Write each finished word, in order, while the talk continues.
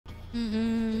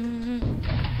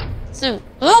So,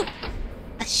 oh!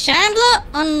 A Shambler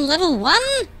on level 1?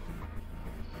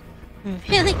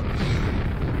 Really?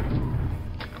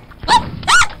 Oh!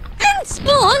 Ah! And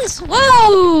spawns!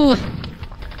 Whoa!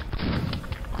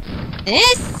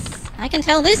 This... I can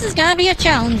tell this is gonna be a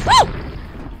challenge. Woo!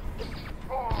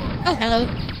 Oh, hello.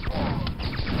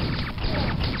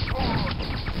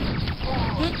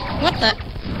 What the?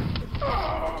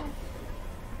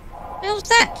 What was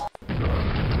that?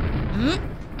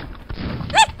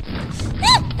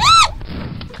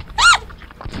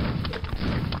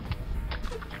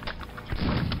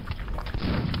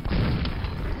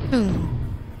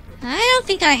 I don't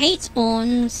think I hate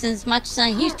spawns as much as I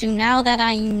used to now that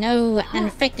I know an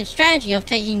effective strategy of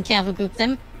taking care of a group of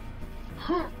them.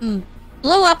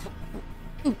 Blow up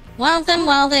one of them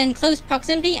while they're in close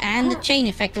proximity and the chain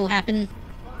effect will happen.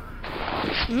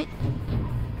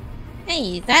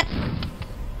 Hey, is that...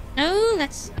 No,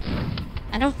 that's...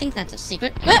 I don't think that's a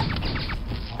secret.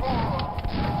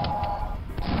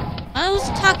 Those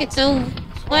targets are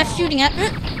worth shooting at.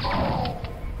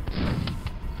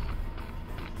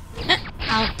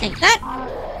 I'll take that.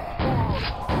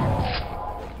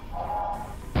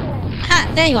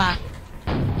 Ha! There you are.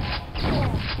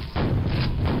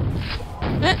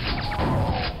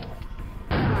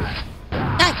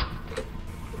 Die.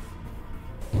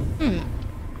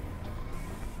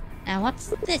 Now what's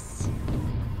this?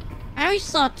 Battery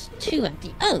slot 2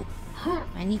 empty. Oh,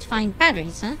 I need to find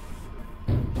batteries, huh?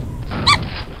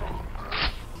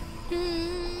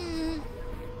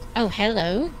 Oh,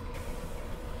 hello.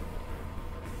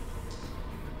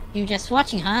 You just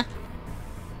watching, huh?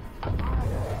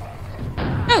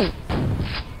 Oh!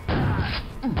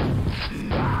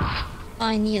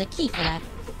 I need a key for that.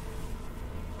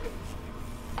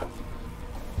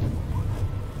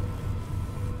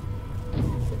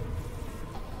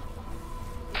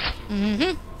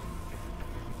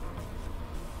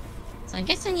 So I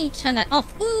guess I need to turn that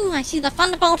off. Ooh, I see the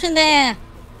thunderbolt in there!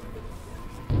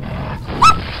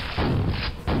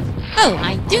 Oh,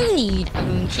 I do need a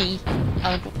room key.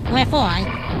 Oh, wherefore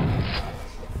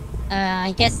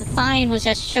I guess the sign will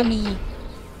just show me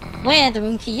where the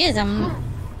room key is.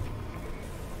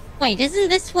 Wait, isn't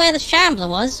this where the Shambler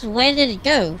was? Where did it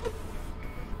go?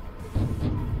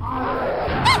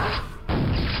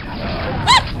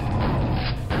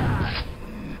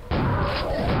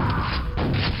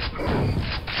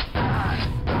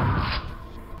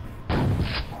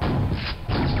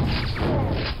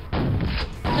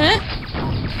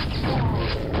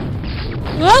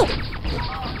 Whoa!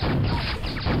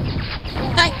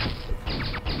 Die!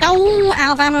 Oh,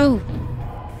 out of ammo!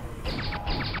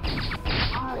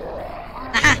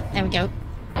 Aha! There we go.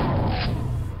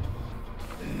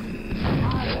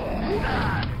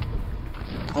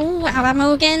 Oh, out of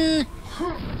ammo again!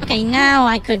 Okay, now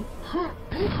I could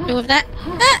do with that.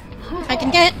 Ah! If I can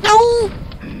get it. No!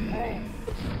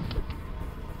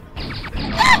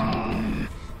 Ah!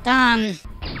 Done.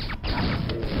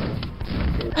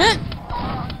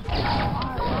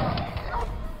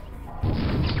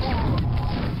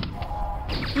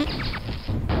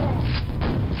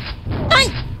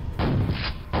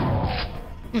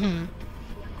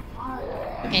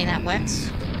 Okay, that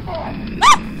works.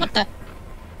 Ah! What the?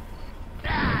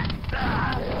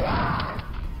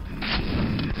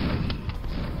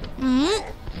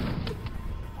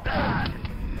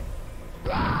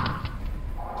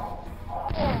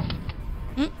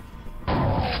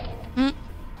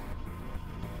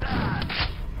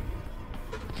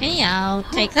 Okay, I'll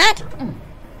take that.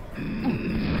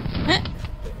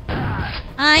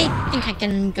 I think I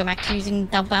can go back to using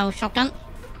double barrel shotgun.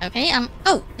 Okay,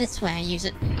 oh, this is where I use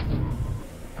it.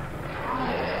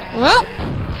 Whoa!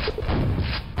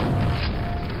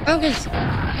 Focus!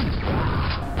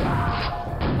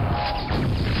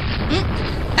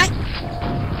 Die!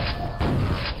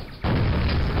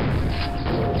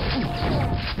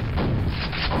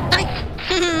 Die!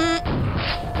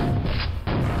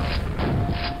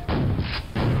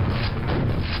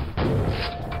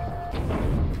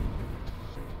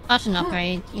 Button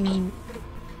upgrade, you mean?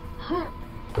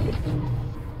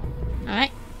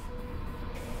 Alright.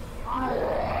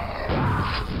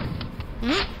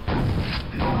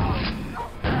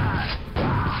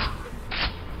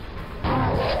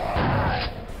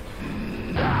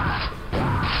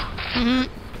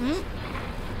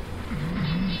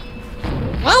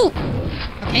 Whoa!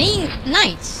 Okay,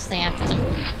 nice. They have some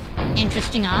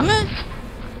interesting armor.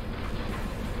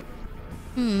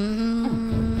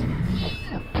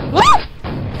 Whoa!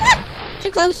 Ah!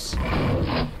 Too close.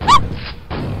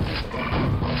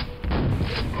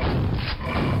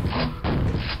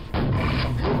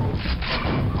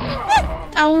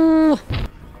 Oh!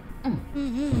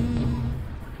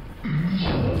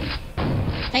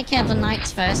 Take care of the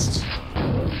knights first.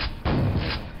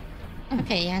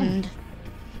 Okay, and...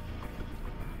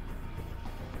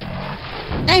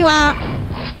 there you are!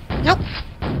 Nope!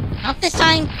 Not this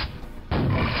time!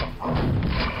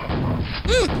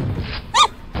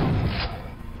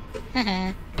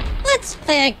 Let's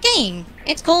play a game!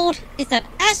 It's called, is that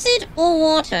acid or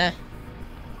water?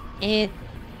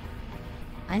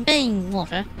 I'm playing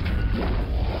water.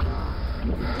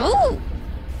 Oh!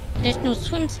 Additional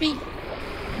swim speed.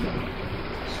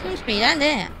 Swim speed, and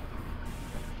there.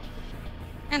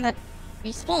 And that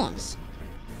respawns.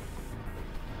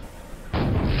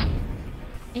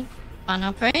 Okay, fun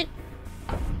upgrade.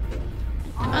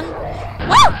 Fun.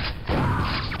 Woo!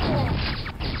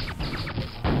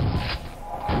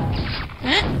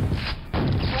 Huh?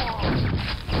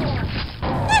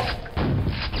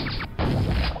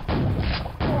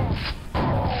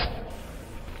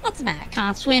 What's the matter?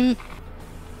 Can't swim.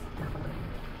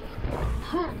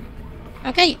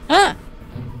 Okay,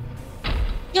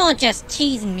 you're just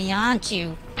teasing me, aren't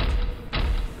you?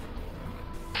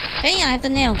 Okay, I have the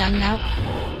nail gun now.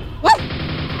 Whoa!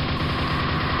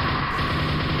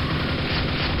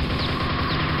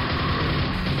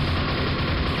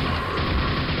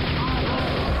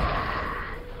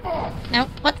 No,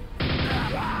 what?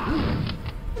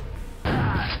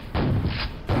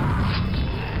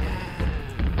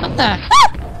 What the? Ah!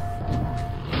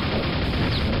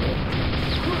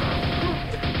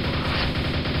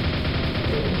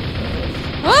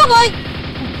 Oh boy!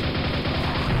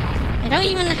 I don't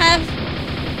even have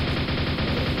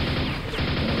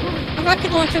a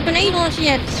rocket launcher, grenade launcher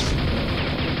yet.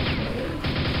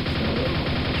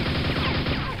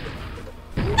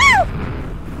 No!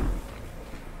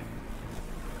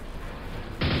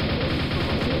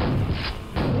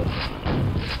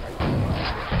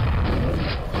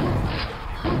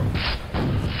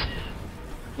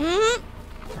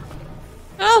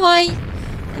 Oh boy!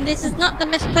 And this is not the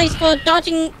best place for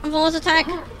dodging a Vaw's attack.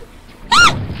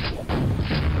 Ah!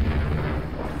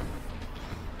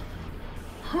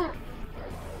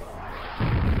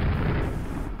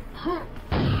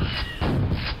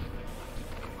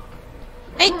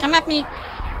 Hey, come at me!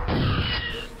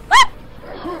 Ah!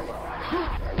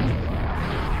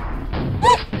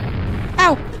 Ah!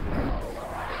 Ow!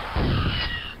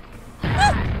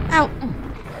 Ah! Ow!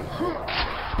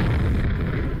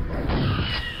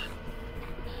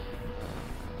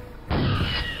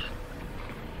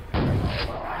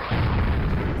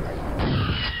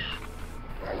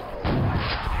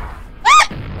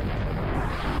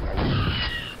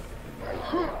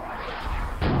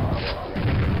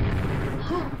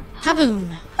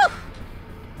 Kaboom!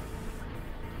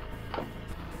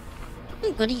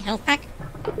 Goody, health pack.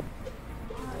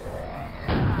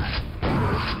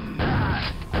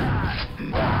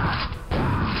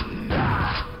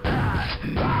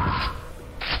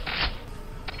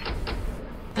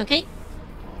 Okay.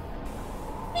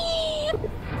 Whee!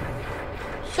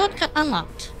 Shortcut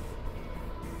unlocked.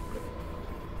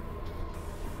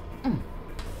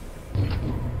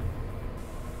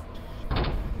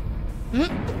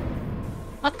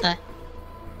 What the?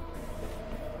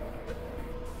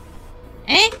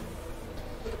 Eh?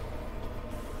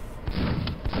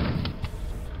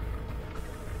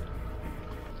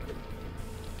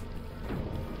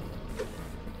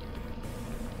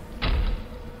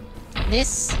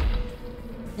 This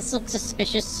looks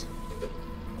suspicious.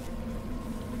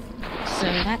 So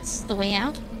that's the way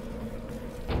out.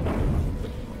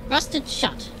 Rusted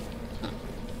shut.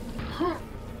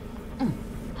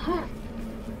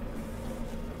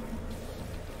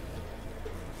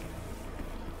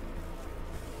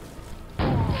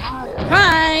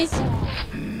 Surprise!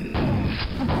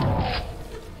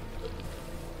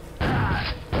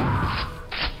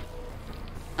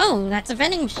 Oh, that's a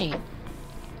vending machine.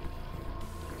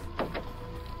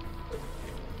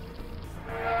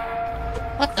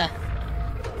 What the?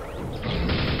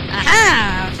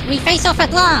 Aha! We face off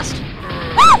at last!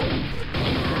 Woo!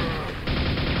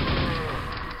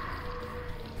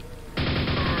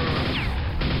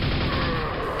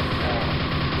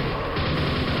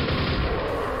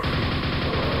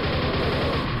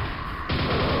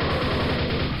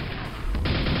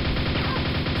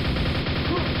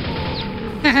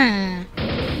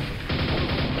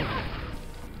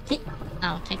 Okay,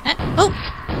 I'll take that. Oh!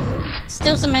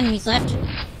 Still some enemies left.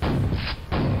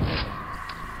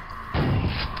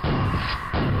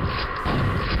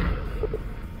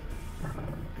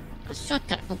 A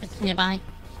shortcut opens nearby.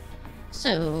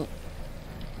 So,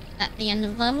 at the end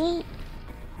of the level...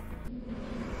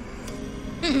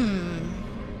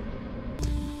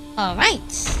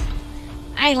 Alright.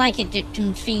 I like it to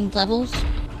themed levels.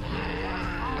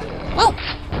 Whoa!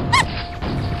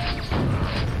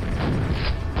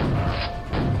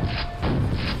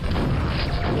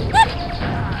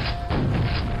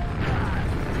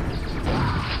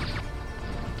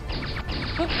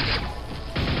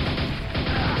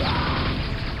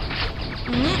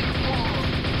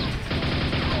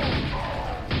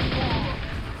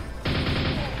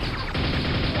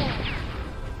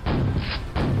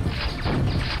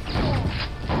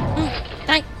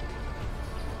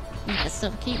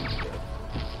 Silver key.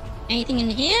 Anything in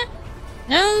here?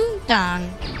 No, darn.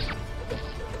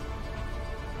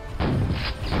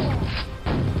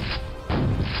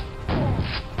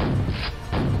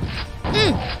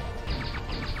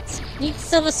 Need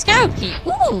silver scarab key.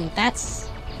 Ooh, that's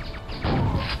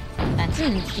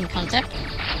an interesting concept.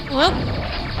 Whoa.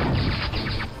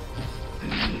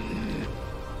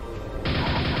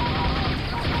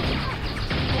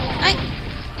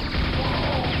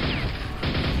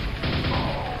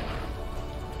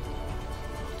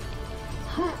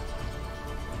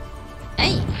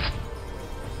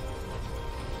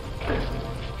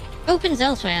 Opens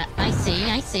elsewhere. I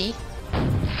see.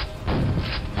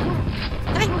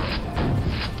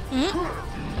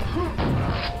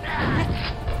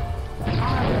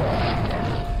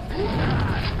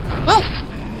 Whoa!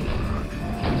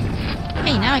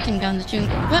 Hey, now I can go in the tomb.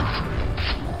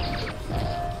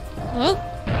 Whoa!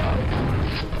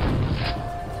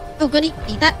 Oh goody,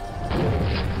 eat that.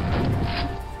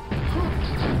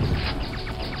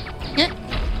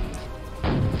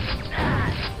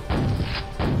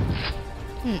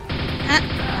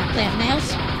 Play of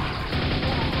nails.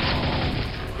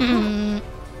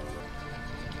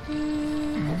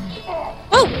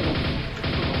 Oh!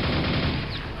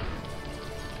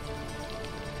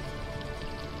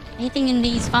 Anything in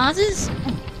these vases?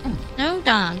 No,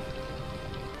 darn.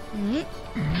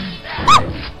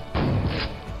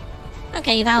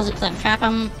 Okay, that was a clever trap.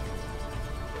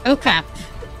 Oh crap.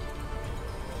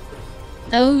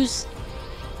 Those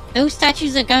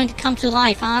statues are going to come to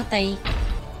life, aren't they?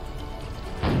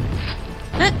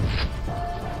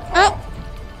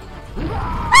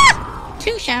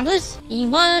 Two shamblers?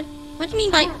 What do you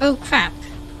mean by oh crap?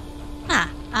 Ah,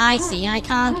 I see. I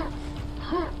can't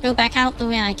go back out the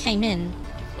way I came in.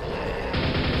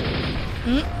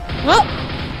 Whoa!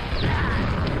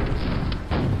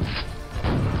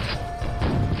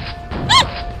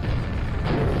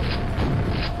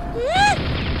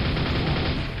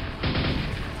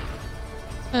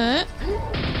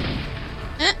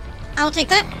 I'll take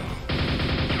that.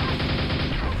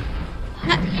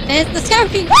 There's the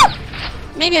scarab key.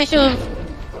 Maybe I should have.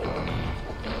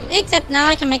 Except now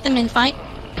I can make them in fight.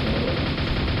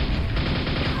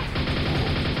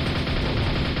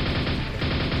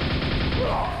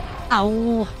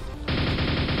 Ow.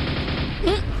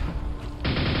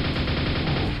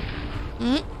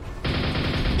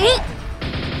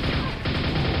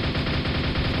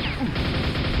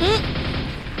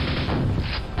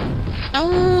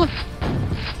 Oh.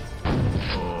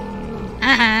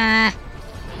 Aha.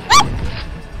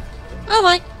 Oh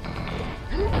boy.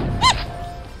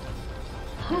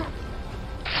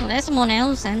 Well, there's some more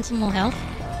nails and some more health.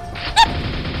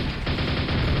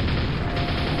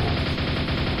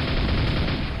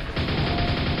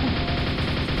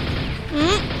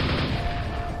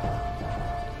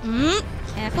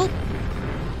 Careful.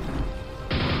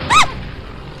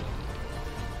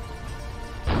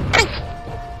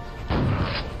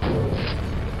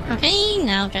 Okay,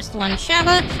 now just one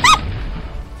shower.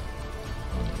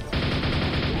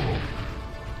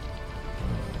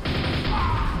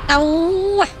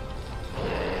 Oh!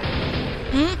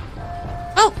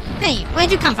 Oh, hey, where'd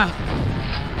you come from?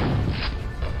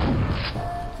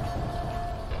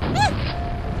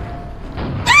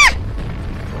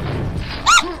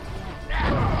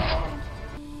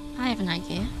 I have an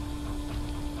idea.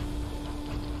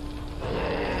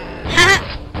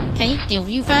 Ha! Okay, deal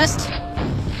with you first.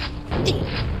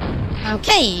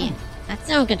 Okay, that's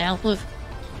no good help with.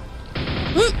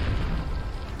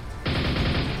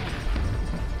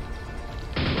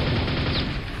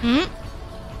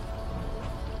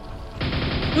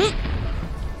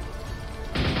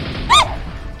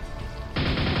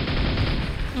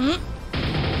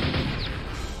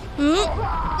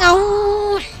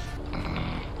 No!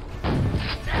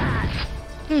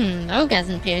 Rogue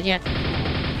hasn't appeared yet.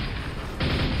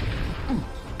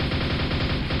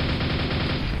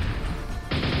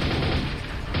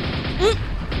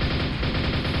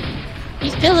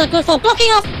 These pills are good for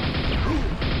blocking off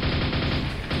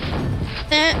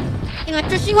the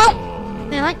electricity. Whoa!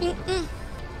 They're lightning.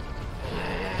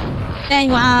 There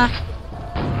you are.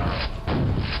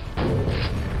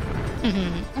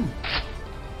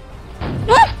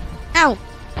 Whoop! Ow!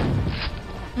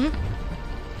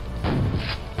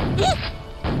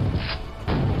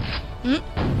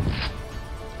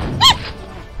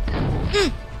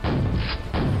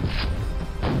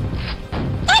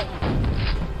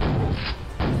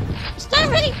 Stop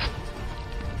ready!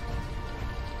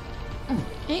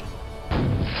 Okay.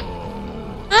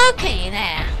 Okay,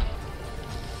 there.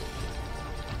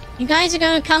 You guys are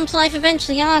gonna come to life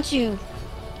eventually, aren't you?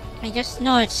 I just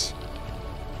know it.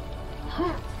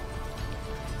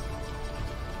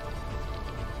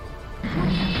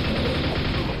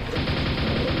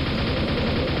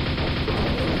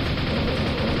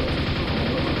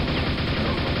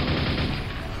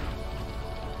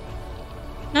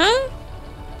 No?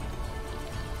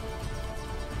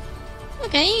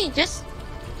 Okay, just...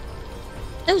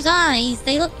 those eyes,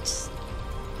 they look...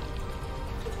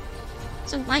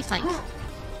 so lifelike.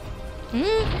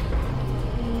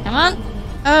 Come on.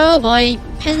 Oh boy,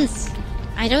 pins.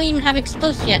 I don't even have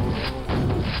explosives yet.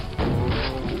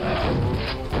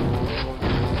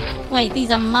 Wait,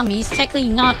 these are mummies, technically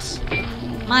not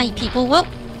my people. Whoop.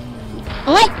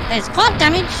 Oh wait, there's clock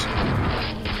damage.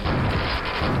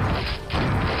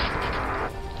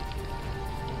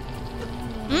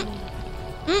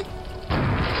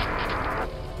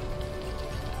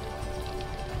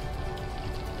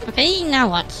 Okay, now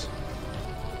what?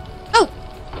 Oh!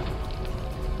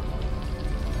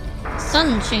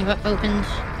 Sun chamber opened.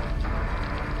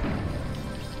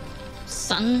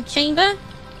 Sun chamber?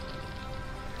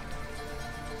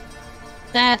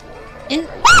 That in...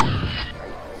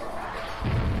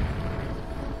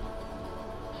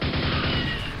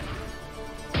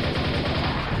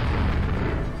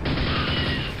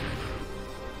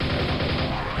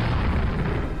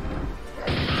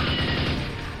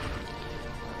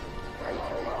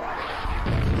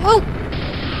 Whoa!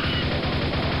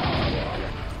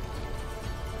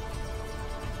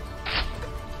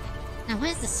 Now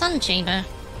where's the sun chamber?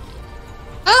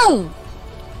 Oh!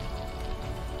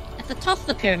 At the top of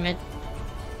the pyramid.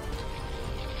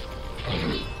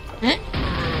 Huh?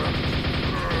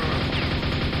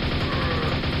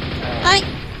 Hi!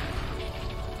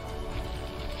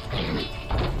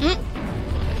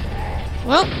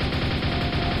 Whoa!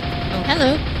 Oh,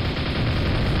 hello.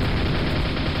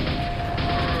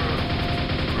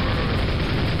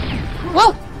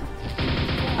 Whoa!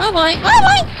 Oh boy! Oh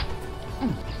boy!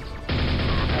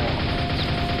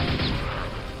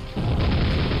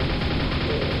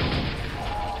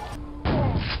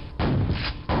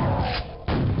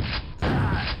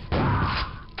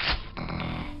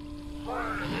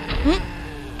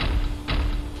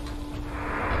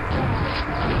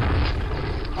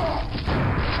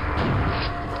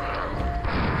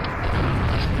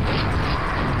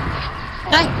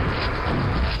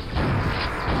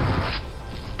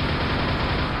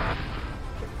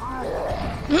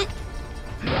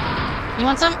 You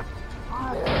want some? You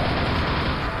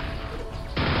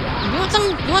want some?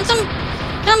 You want some?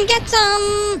 Come get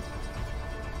some!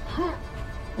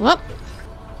 Whoop!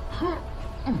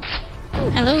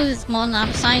 Hello, there's more on the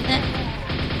other side there.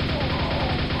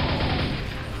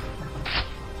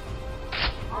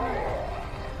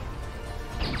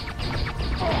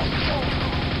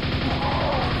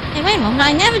 Hey, wait a moment,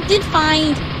 I never did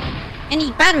find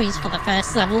any batteries for the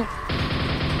first level.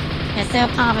 Guess they're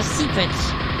part of a secret.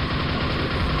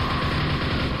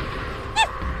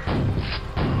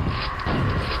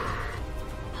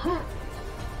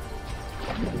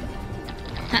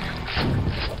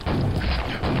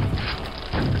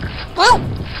 Whoa!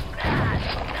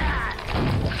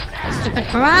 Stupid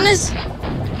piranhas!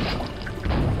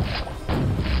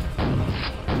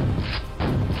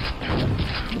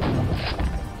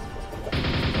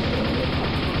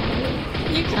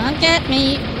 You can't get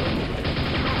me!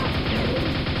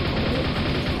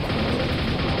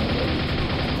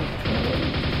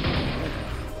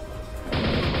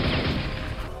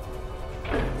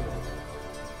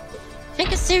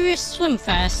 Take a serious swim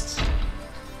first.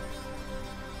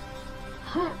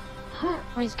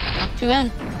 Always up to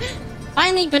end.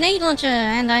 Finally, grenade launcher,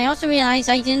 and I also realized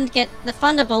I didn't get the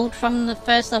thunderbolt from the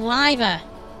first level either.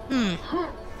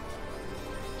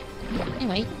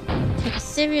 Anyway, take a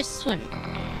serious swim.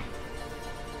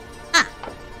 Ah!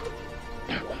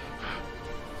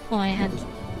 Well, I had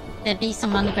there'd be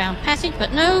some underground passage,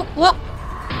 but no. Whoop!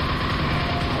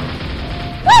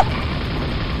 Whoop!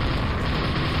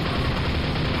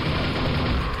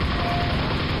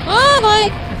 Oh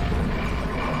boy!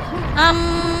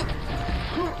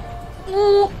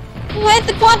 Where'd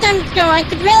the quad damage go? I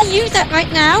could really use that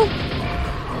right now.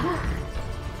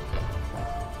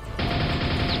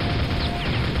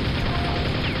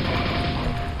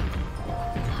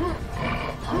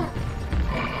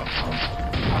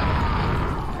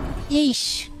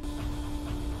 yeesh.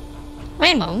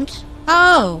 Wait a moment.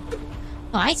 Oh!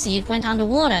 Oh, I see, it went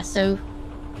underwater, so...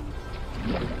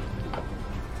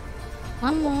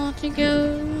 One more to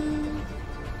go.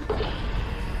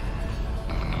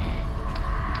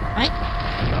 Right.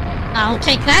 I'll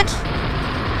take that.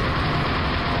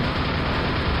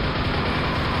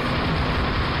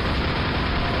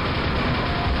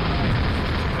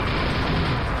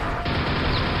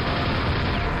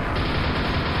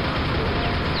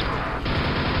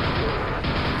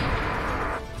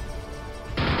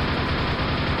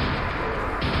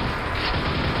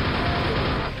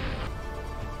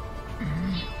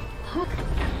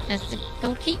 That's the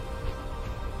gold key.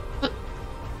 Oh,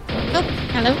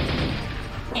 hello.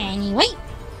 Anyway.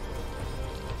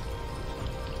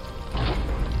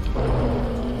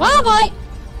 Whoa, boy!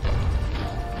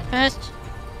 First.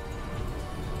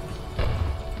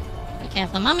 Be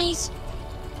careful of mummies.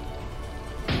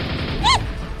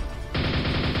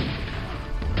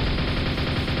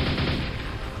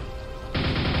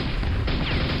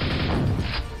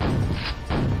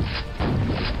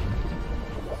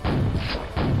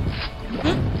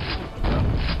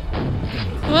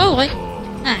 Oh, wait.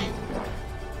 Ah.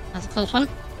 That's a close one.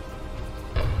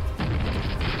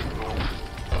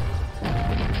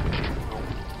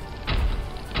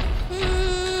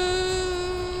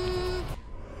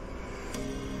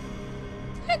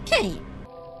 Okay.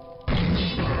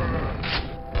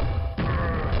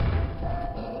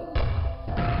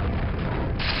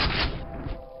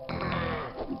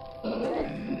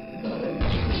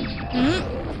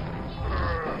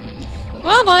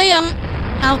 Well, boy,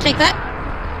 I'll take that.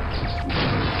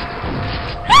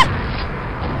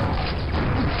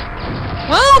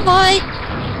 Whoa, boy!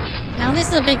 Now this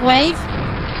is a big wave.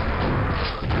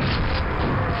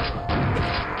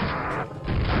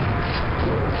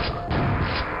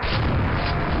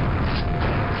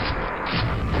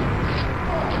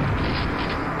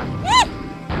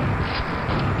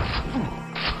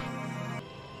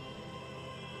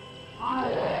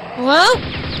 Whoa!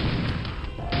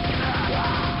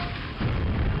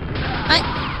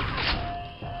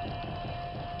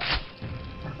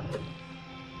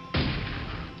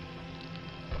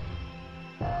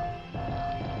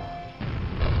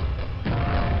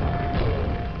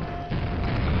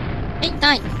 Hey,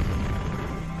 die!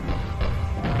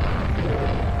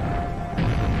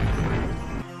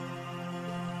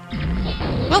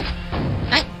 Whoa!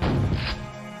 Hi!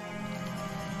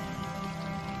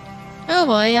 Oh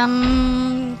boy,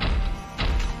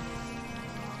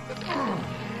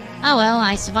 oh well,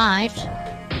 I survived.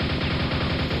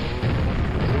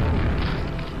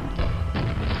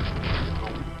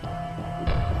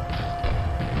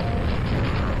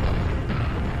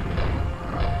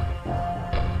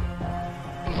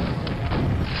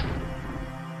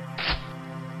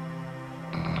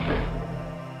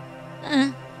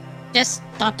 Just ...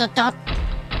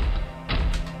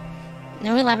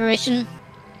 No elaboration.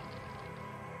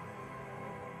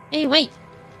 Hey, wait!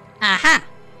 Aha!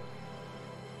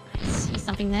 I see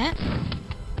something there.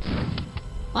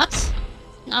 What?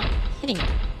 Not hitting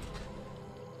it.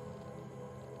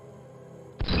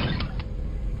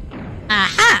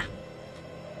 Aha!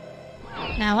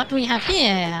 Now what do we have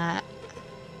here?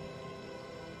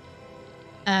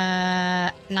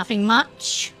 Nothing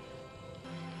much.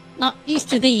 Not used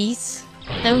to these.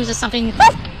 Those are something...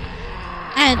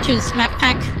 Add to this map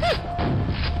pack.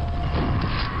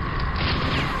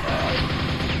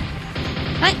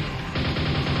 Right.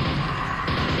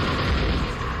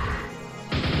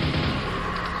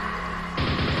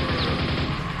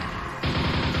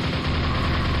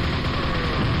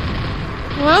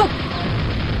 Whoa!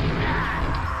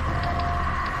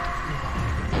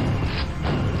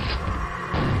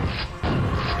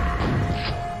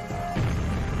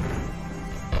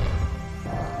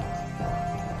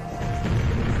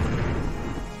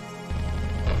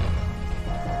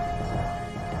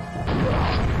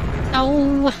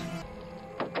 Oh.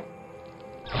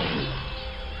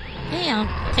 Okay, I'll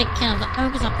take care of the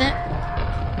ogres up there.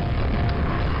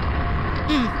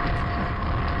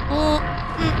 Oh.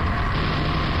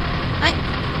 Right.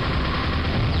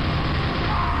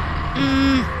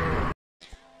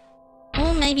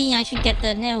 Or maybe I should get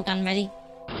the nail gun ready.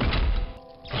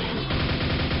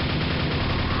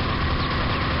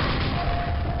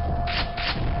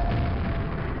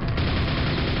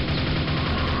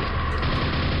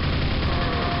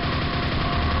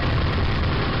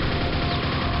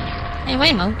 Hey,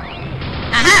 wait a moment.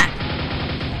 Aha!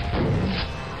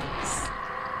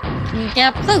 Can you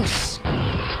get up close?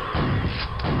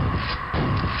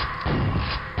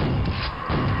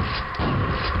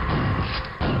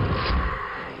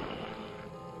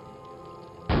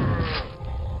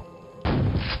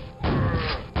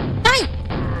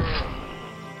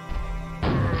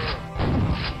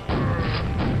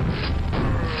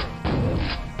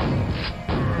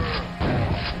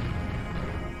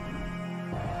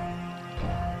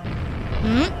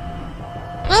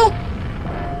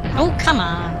 come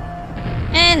on.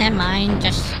 Never mind,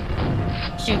 just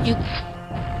shoot you.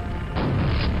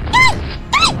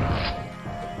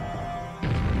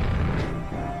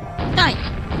 Die!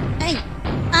 Hey!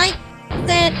 I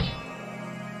said...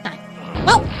 Die.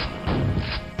 Whoa!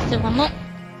 Still one more.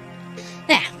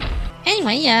 There.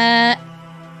 Anyway,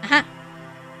 aha.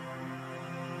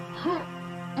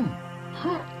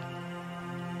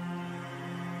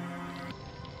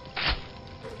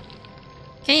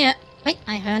 Okay, wait,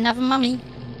 I heard another mummy.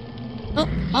 Oh,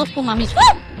 multiple mummies. Woo!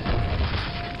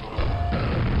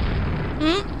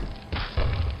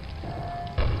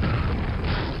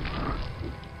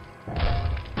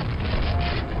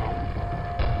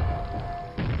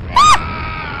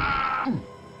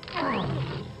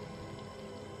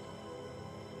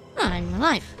 I'm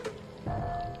alive.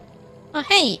 Oh,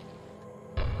 hey.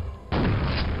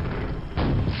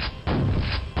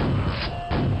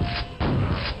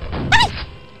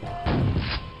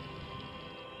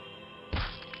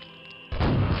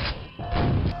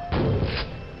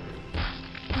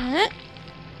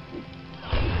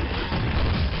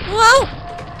 Whoa!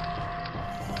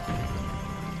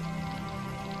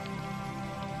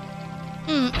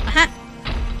 Aha.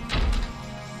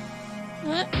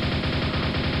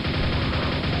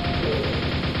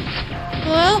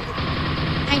 Whoa!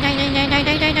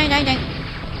 Die.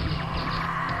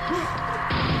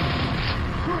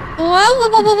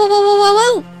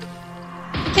 Whoa!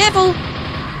 Be careful!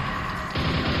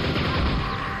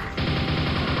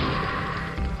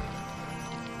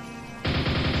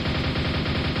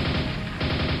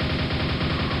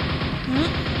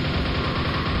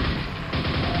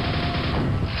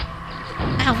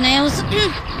 Ow, nails.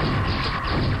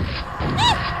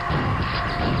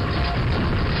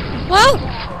 Whoa!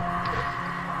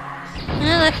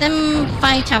 I'll let them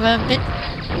fight over a bit.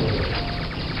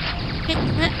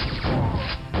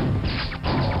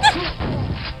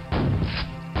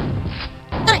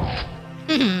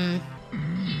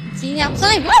 See the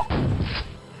outside? Whoa!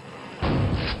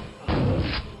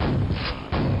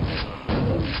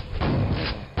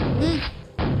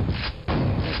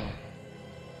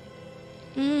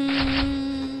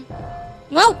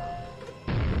 Whoa!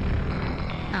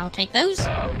 I'll take those.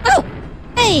 Oh!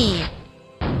 Hey!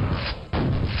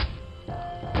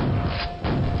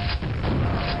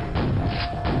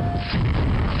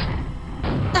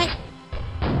 Die!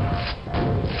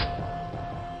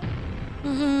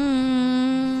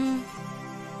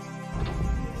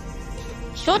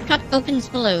 Shortcut opens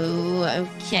below.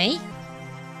 Okay.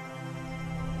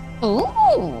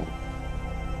 Oh!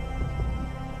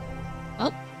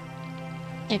 Oh.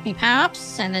 Give me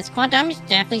power-ups, and there's quad damage.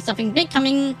 Definitely something big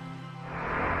coming.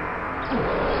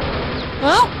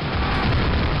 Whoa!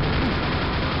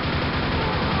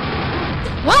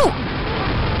 Whoa!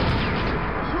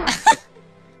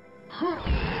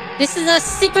 This is a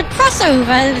secret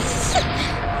crossover.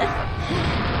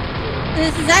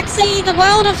 This is actually the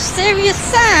world of Serious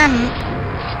Sam.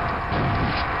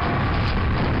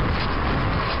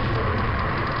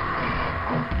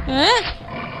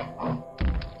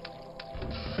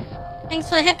 Thanks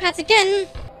for the head pats again.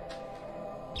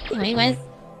 Anyway, where's...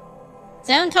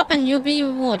 Stay on top and you'll be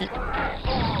rewarded. Woo!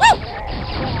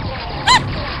 Ah!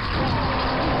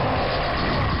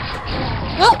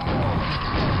 Whoa!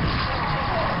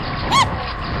 Ah!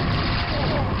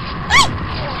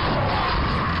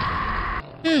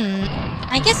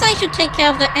 I guess I should take care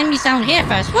of the enemies down here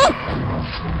first. Whoa!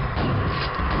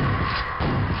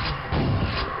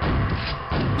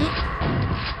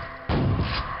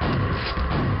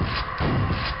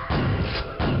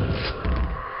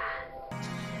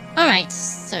 Alright,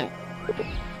 so...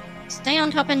 Stay on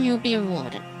top and you'll be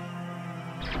rewarded.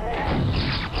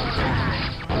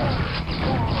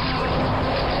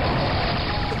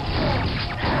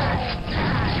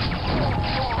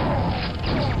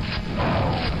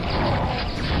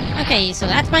 Okay, so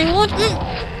that's my reward.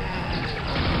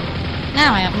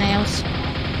 Now I have nails.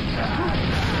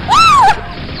 Woo!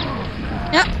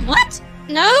 No, what?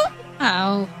 No?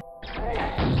 Oh.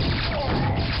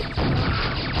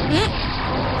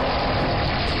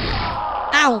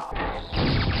 Ow!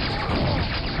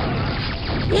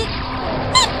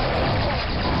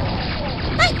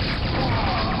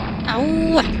 Ow!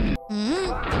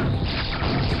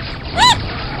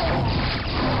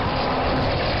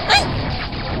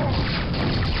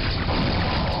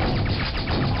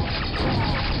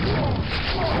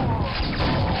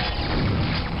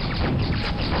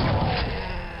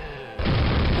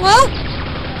 Whoa!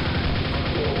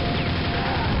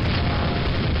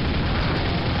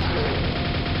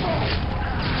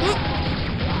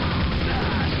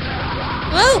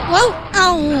 Whoa!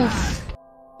 Ow!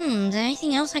 Is there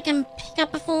anything else else I can pick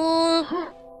up before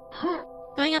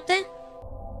going up there?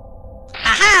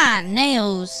 Aha!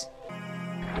 Nails!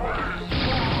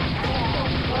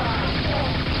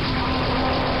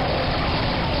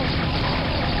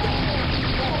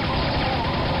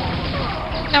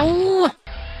 No!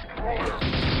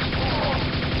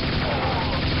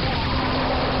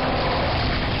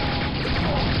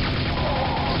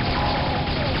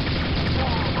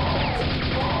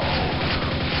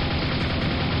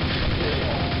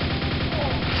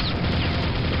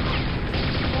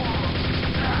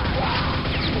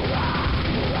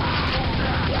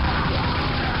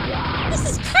 This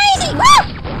is crazy! Woo!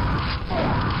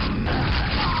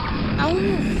 Oh.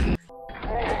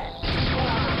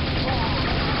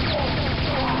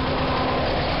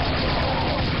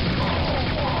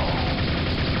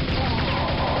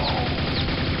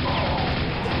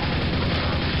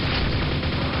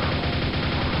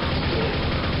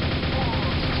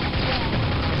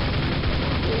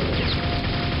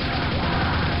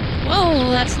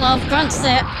 Whoa, that's a lot of grunts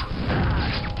there.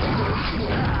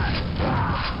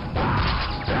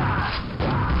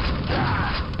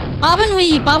 Bob and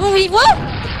weave, what?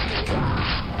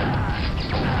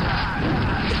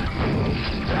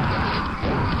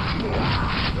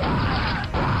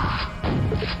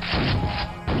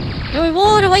 The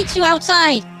reward awaits you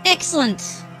outside.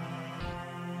 Excellent.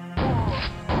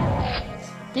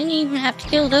 Didn't even have to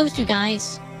kill those two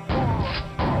guys.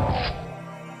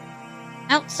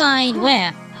 Outside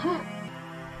where?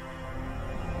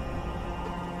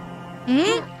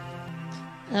 Hmm?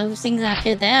 Those things that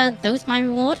appear there, those my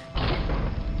reward?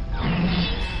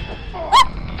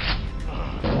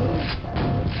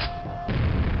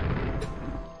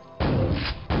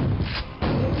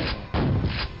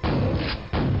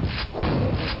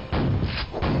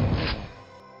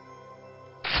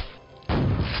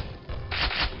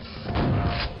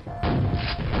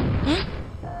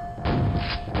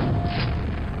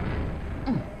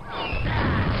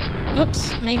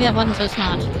 Oops, maybe I wasn't so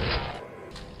smart.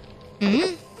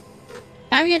 Hmm?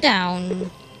 Barrier down.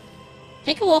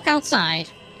 Take a walk outside.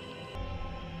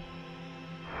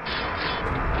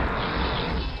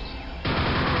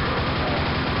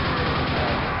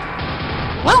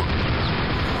 Whoa!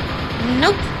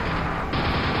 Nope.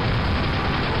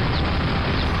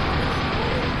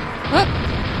 Whoop.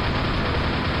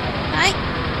 Hi.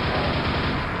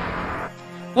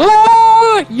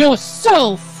 Oh,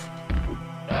 yourself!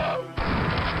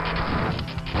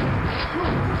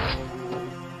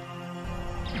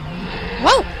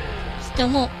 Whoa! Still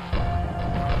more.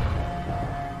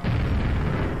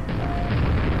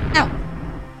 Ow.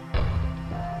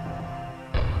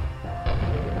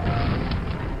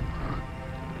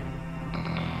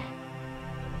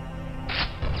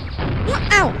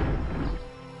 Ow!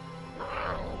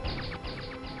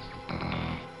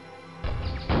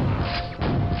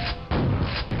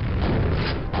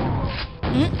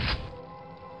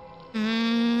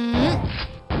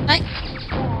 Right.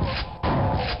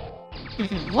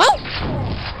 Whoa!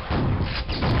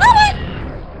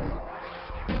 What?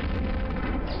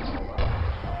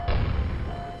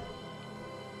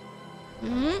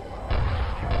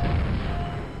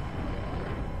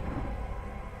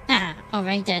 Ah,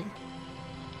 already dead.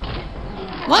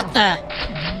 What the?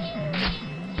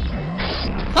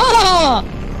 Oh!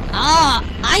 Ah,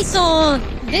 I saw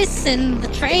this in the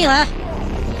trailer.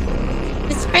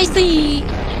 It's basically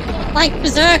like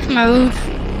Berserk mode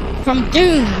from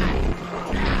Doom.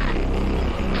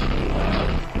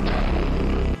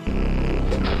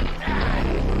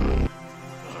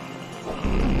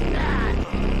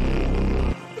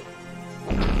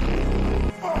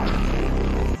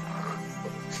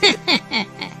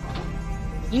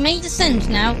 You may descend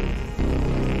now.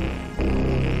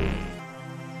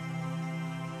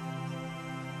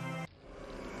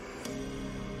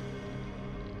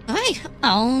 Alright,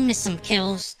 I'll miss some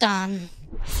kills, done.